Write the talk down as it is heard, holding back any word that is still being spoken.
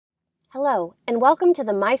Hello, and welcome to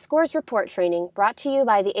the MyScores report training brought to you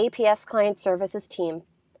by the APS Client Services team.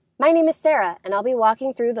 My name is Sarah, and I'll be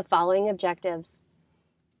walking through the following objectives.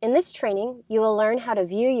 In this training, you will learn how to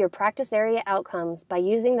view your practice area outcomes by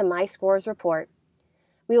using the MyScores report.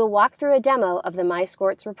 We will walk through a demo of the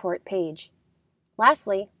MyScores report page.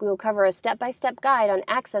 Lastly, we will cover a step-by-step guide on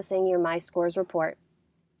accessing your MyScores report.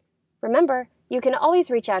 Remember, you can always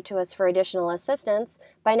reach out to us for additional assistance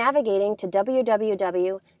by navigating to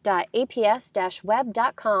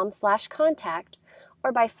www.aps-web.com/contact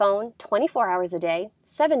or by phone 24 hours a day,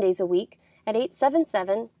 7 days a week at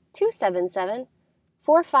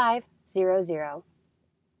 877-277-4500.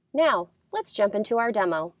 Now, let's jump into our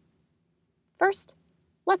demo. First,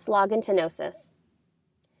 let's log into GNOSIS.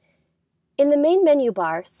 In the main menu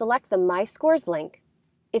bar, select the MyScores link.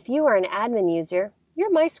 If you are an admin user, your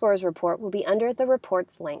MyScores report will be under the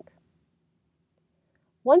Reports link.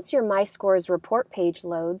 Once your MyScores report page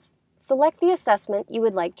loads, select the assessment you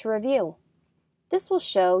would like to review. This will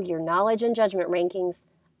show your knowledge and judgment rankings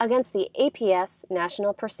against the APS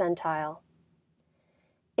National Percentile.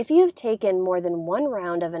 If you've taken more than one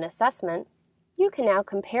round of an assessment, you can now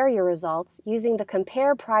compare your results using the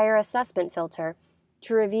Compare Prior Assessment filter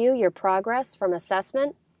to review your progress from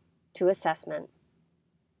assessment to assessment.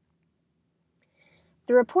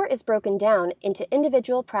 The report is broken down into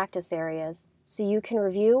individual practice areas so you can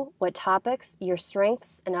review what topics your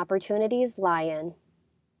strengths and opportunities lie in.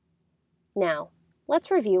 Now, let's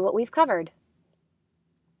review what we've covered.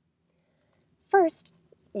 First,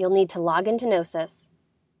 you'll need to log into GNOSIS.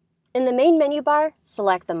 In the main menu bar,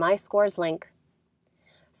 select the MyScores link.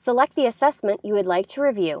 Select the assessment you would like to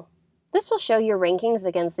review. This will show your rankings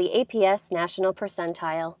against the APS National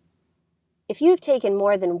Percentile. If you've taken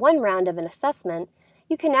more than one round of an assessment,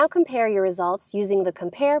 you can now compare your results using the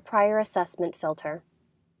Compare Prior Assessment filter.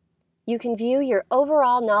 You can view your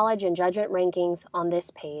overall knowledge and judgment rankings on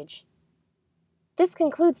this page. This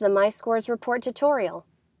concludes the MyScores report tutorial.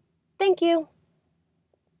 Thank you.